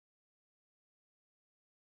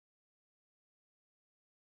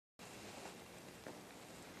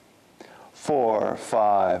4,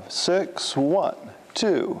 5, 6, 1,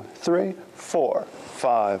 2, 3, 4,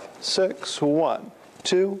 5, 6, 1,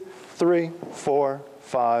 2, 3, 4,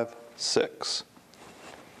 5, 6.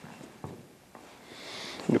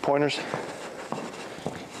 New pointers.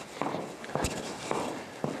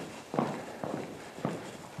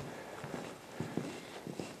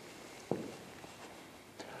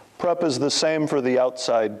 Prep is the same for the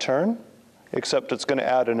outside turn, except it's going to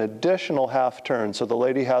add an additional half turn, so the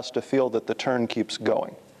lady has to feel that the turn keeps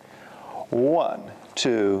going. 1,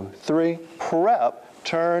 2, 3, prep,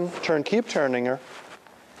 turn, turn, keep turning her.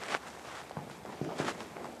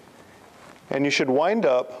 And you should wind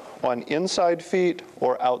up on inside feet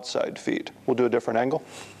or outside feet. We'll do a different angle.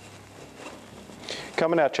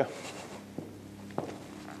 Coming at you.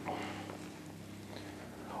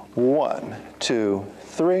 1, 2,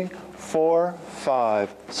 3, 4,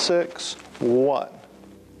 5, 6, 1.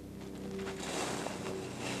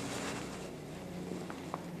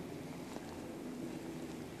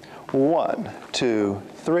 One, 2,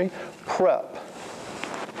 3, prep.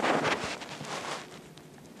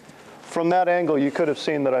 From that angle, you could have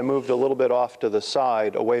seen that I moved a little bit off to the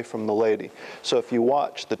side, away from the lady. So if you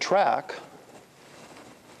watch the track,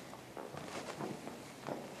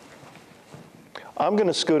 I'm going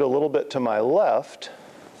to scoot a little bit to my left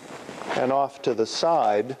and off to the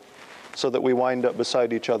side so that we wind up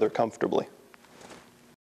beside each other comfortably.